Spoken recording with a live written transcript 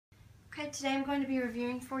today I'm going to be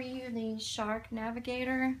reviewing for you the Shark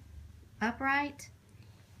Navigator upright.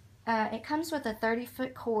 It comes with a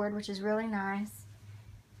 30-foot cord, which is really nice.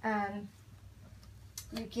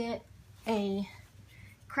 You get a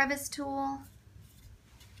crevice tool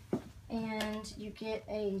and you get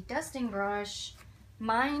a dusting brush.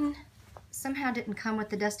 Mine somehow didn't come with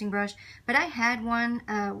the dusting brush, but I had one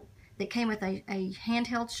that came with a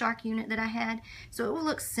handheld shark unit that I had, so it will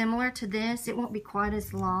look similar to this. It won't be quite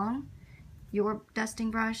as long, your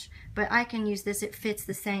dusting brush, but I can use this. It fits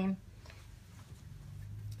the same.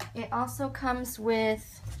 It also comes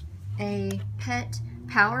with a pet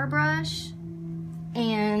power brush,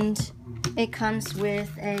 and it comes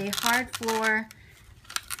with a hard floor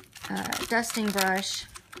dusting brush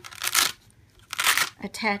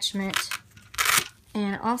attachment,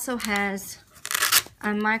 and it also has a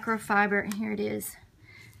microfiber, and here it is,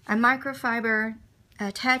 a microfiber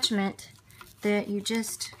attachment that it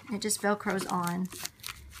just velcros on.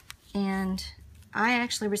 And I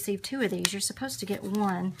actually received 2 of these. You're supposed to get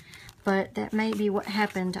 1, but that may be what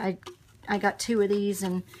happened. I got 2 of these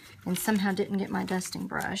and somehow didn't get my dusting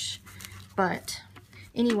brush. But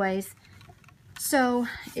anyways, so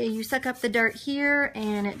you suck up the dirt here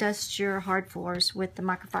and it dusts your hard floors with the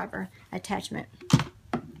microfiber attachment.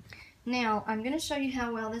 Now I'm going to show you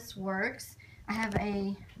how well this works. I have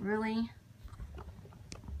a really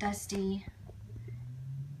dusty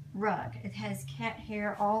rug. It has cat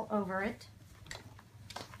hair all over it,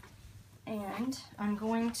 and I'm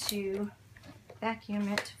going to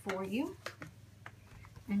vacuum it for you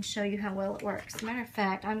and show you how well it works. As a matter of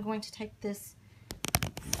fact, I'm going to take this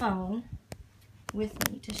phone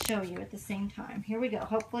with me to show you at the same time. Here we go.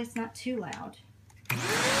 Hopefully it's not too loud.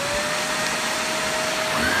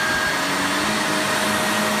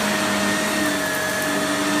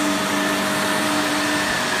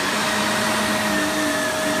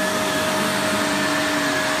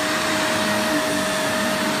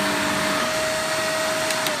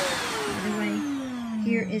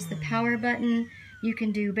 Here is the power button. You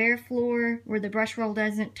can do bare floor where the brush roll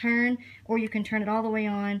doesn't turn, or you can turn it all the way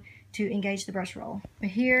on to engage the brush roll. But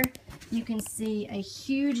here you can see a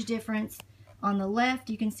huge difference. On the left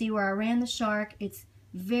you can see where I ran the shark. It's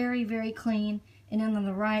very, very clean, and then on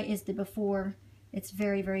the right is the before. It's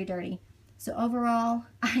very, very dirty. So overall,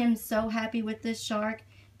 I am so happy with this shark.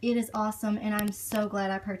 It is awesome, and I'm so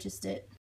glad I purchased it.